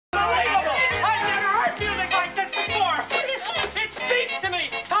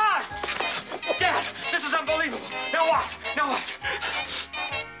what? Now what?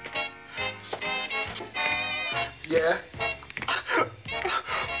 Yeah?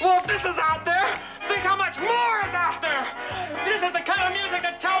 Well, if this is out there, think how much more is out there. This is the kind of music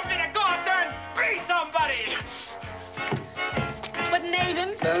that tells me to go out there and be somebody. But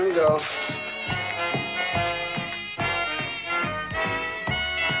Nathan... Let him go.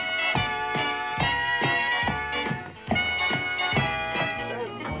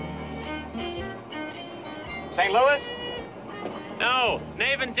 St. Louis? No,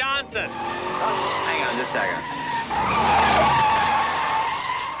 Nathan Johnson. Oh, hang on just a second.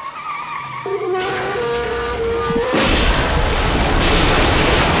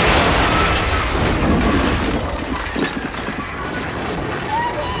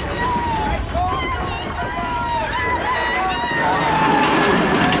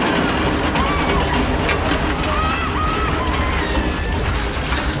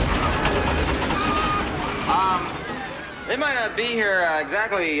 They might not be here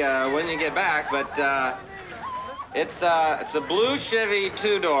exactly when you get back, but it's a blue Chevy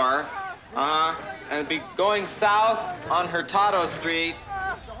two-door, and it'd be going south on Hurtado Street.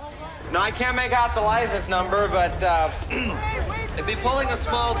 Now I can't make out the license number, but it'd be pulling a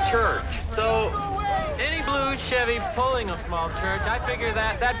small church. So, any blue Chevy pulling a small church, I figure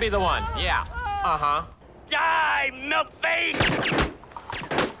that'd be the one. Yeah. Uh-huh. Die, milk-face!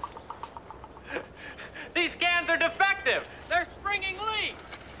 These cans are defective. They're springing leaks.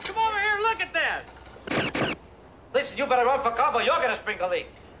 Come over here, look at this. Listen, you better run for cover. You're gonna spring a leak.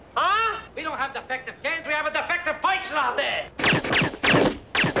 Huh? We don't have defective cans. We have a defective pipe out there.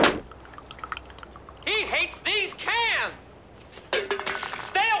 He hates these cans.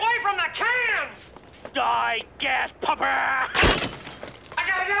 Stay away from the cans. Die, gas pupper. I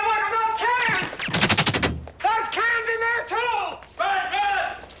gotta get away from those cans. There's cans in there, too. Run,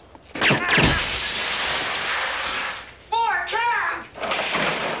 run! More cans.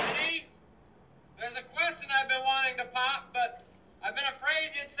 Eddie, there's a question I've been wanting to pop, but I've been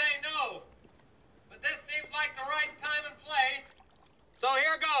afraid you'd say no. But this seems like the right time and place, so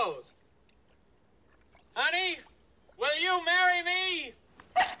here goes. Honey, will you marry me?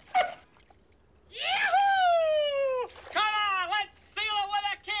 Yoo-hoo! Come on, let's seal it with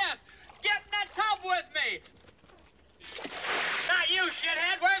a kiss. Get in the tub with me. Not you,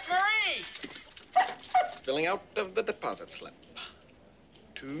 shithead. Where's Marie? Filling out of the deposit slip.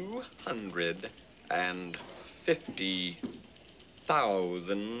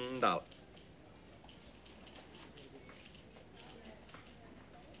 $250,000.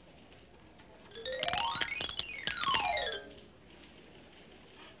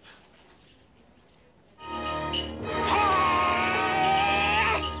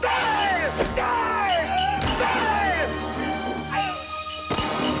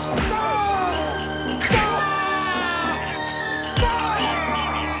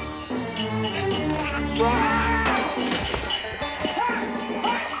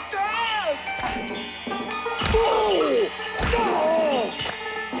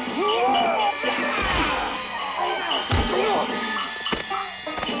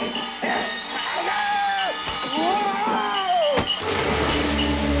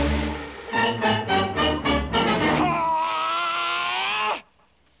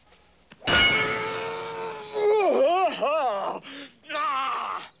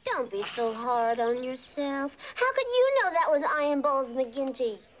 Don't be so hard on yourself. How could you know that was Iron Balls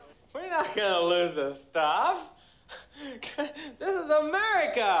McGinty? We're not gonna lose this stuff. This is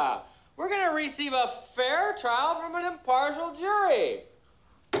America. We're gonna receive a fair trial from an impartial jury.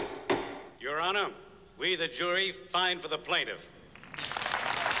 Your Honor, we, the jury, find for the plaintiff.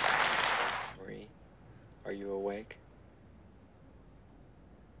 Marie, are you awake?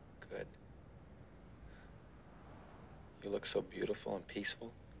 Good. You look so beautiful and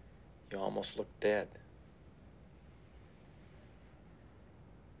peaceful. You almost look dead.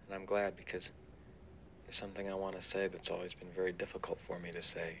 And I'm glad because there's something I want to say that's always been very difficult for me to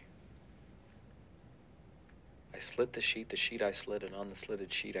say. I slit the sheet I slit, and on the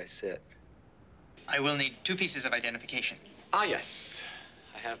slitted sheet I sit. I will need 2 pieces of identification. Ah, yes.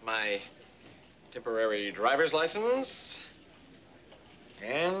 I have my temporary driver's license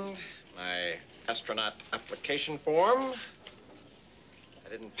and my astronaut application form. I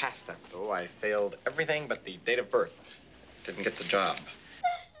didn't pass that, though. I failed everything but the date of birth. Didn't get the job.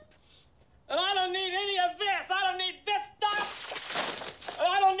 And I don't need any of this. I don't need this stuff. And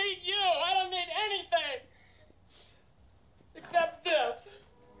I don't need you. I don't need anything. Except this.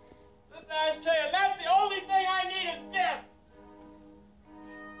 This ashtray. And that's the only thing I need is this.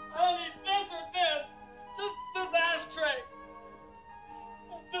 I don't need this or this. Just this ashtray.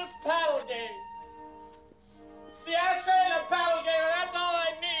 This paddle game. The ashtray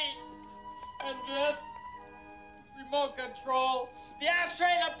the ashtray,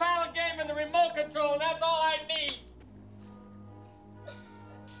 the paddle game, and the remote control, and that's all I need. But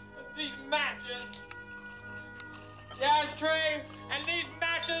these matches, the ashtray, and these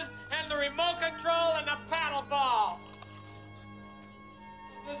matches, and the remote control, and the paddle ball.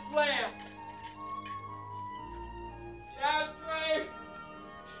 This lamp. The ashtray,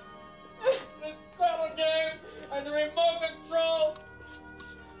 this paddle game, and the remote control,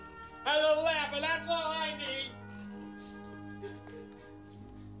 and the lamp, and that's all I need.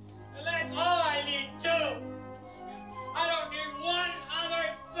 And that's all I need, too. I don't need one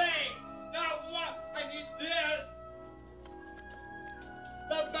other thing. Not one. I need this.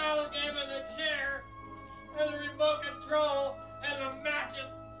 The battle game and the chair, and the remote control, and the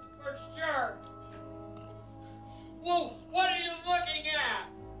matches, for sure. Whoa, what are you looking at?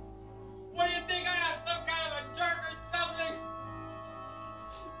 What do you think, I am, some kind of a jerk or something?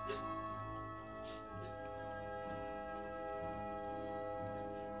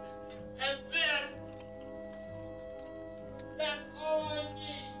 And then, that's all I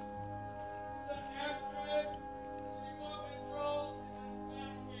need. The ashtray, the remote control, and the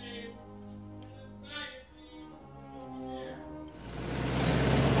battle game, and the magazine over here.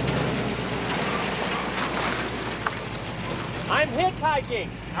 I'm hitchhiking.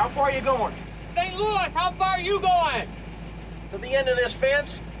 How far are you going? St. Louis, how far are you going? To the end of this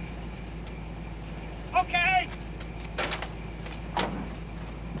fence? Okay.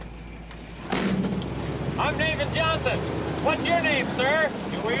 I'm David Johnson. What's your name, sir?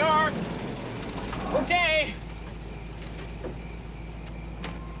 Here we are. Okay.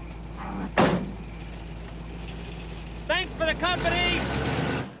 Thanks for the company.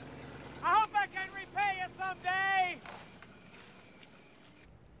 I hope I can repay you someday.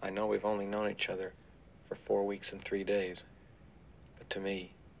 I know we've only known each other for 4 weeks and 3 days, but to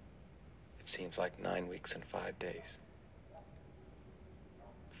me, it seems like 9 weeks and 5 days.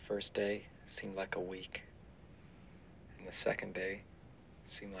 The first day seemed like a week, and the second day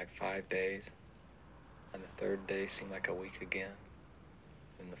seemed like 5 days, and the third day seemed like a week again,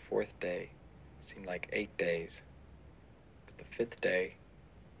 and the fourth day seemed like 8 days. But the fifth day,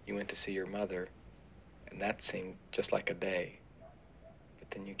 you went to see your mother, and that seemed just like a day. But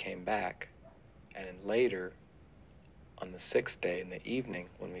then you came back, and then later, on the sixth day in the evening,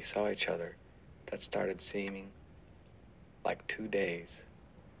 when we saw each other, that started seeming like 2 days.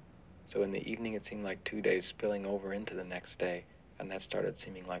 So in the evening, it seemed like 2 days spilling over into the next day, and that started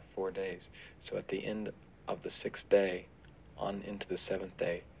seeming like 4 days. So at the end of the sixth day, on into the seventh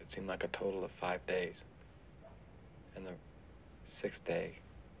day, it seemed like a total of 5 days. And the sixth day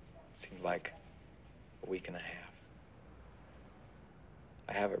seemed like a week and a half.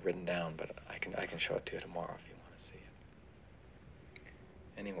 I have it written down, but I can show it to you tomorrow if you want to see it.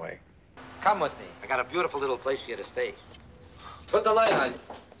 Anyway. Come with me. I got a beautiful little place for you to stay. Put the light on.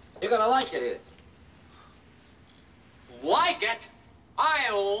 You're gonna like it here. Like it? I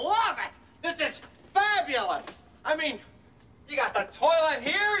love it. This is fabulous. I mean, you got the toilet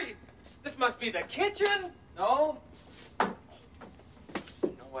here. This must be the kitchen. No? You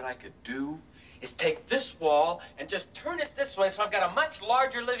know what I could do? Is take this wall and just turn it this way so I've got a much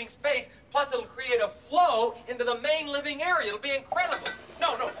larger living space, plus it'll create a flow into the main living area. It'll be incredible.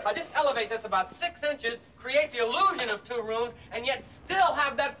 No, I'll just elevate this about 6 inches, create the illusion of 2 rooms, and yet still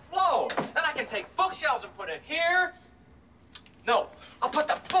have that flow. Then I can take bookshelves and put it here. No, I'll put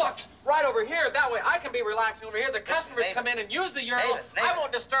the books right over here. That way I can be relaxing over here. The customers come in and use the urinal. I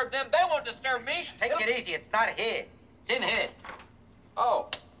won't disturb them. They won't disturb me. Take it easy. It's not here. It's in here. Oh.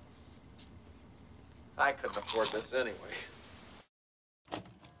 I couldn't afford this anyway.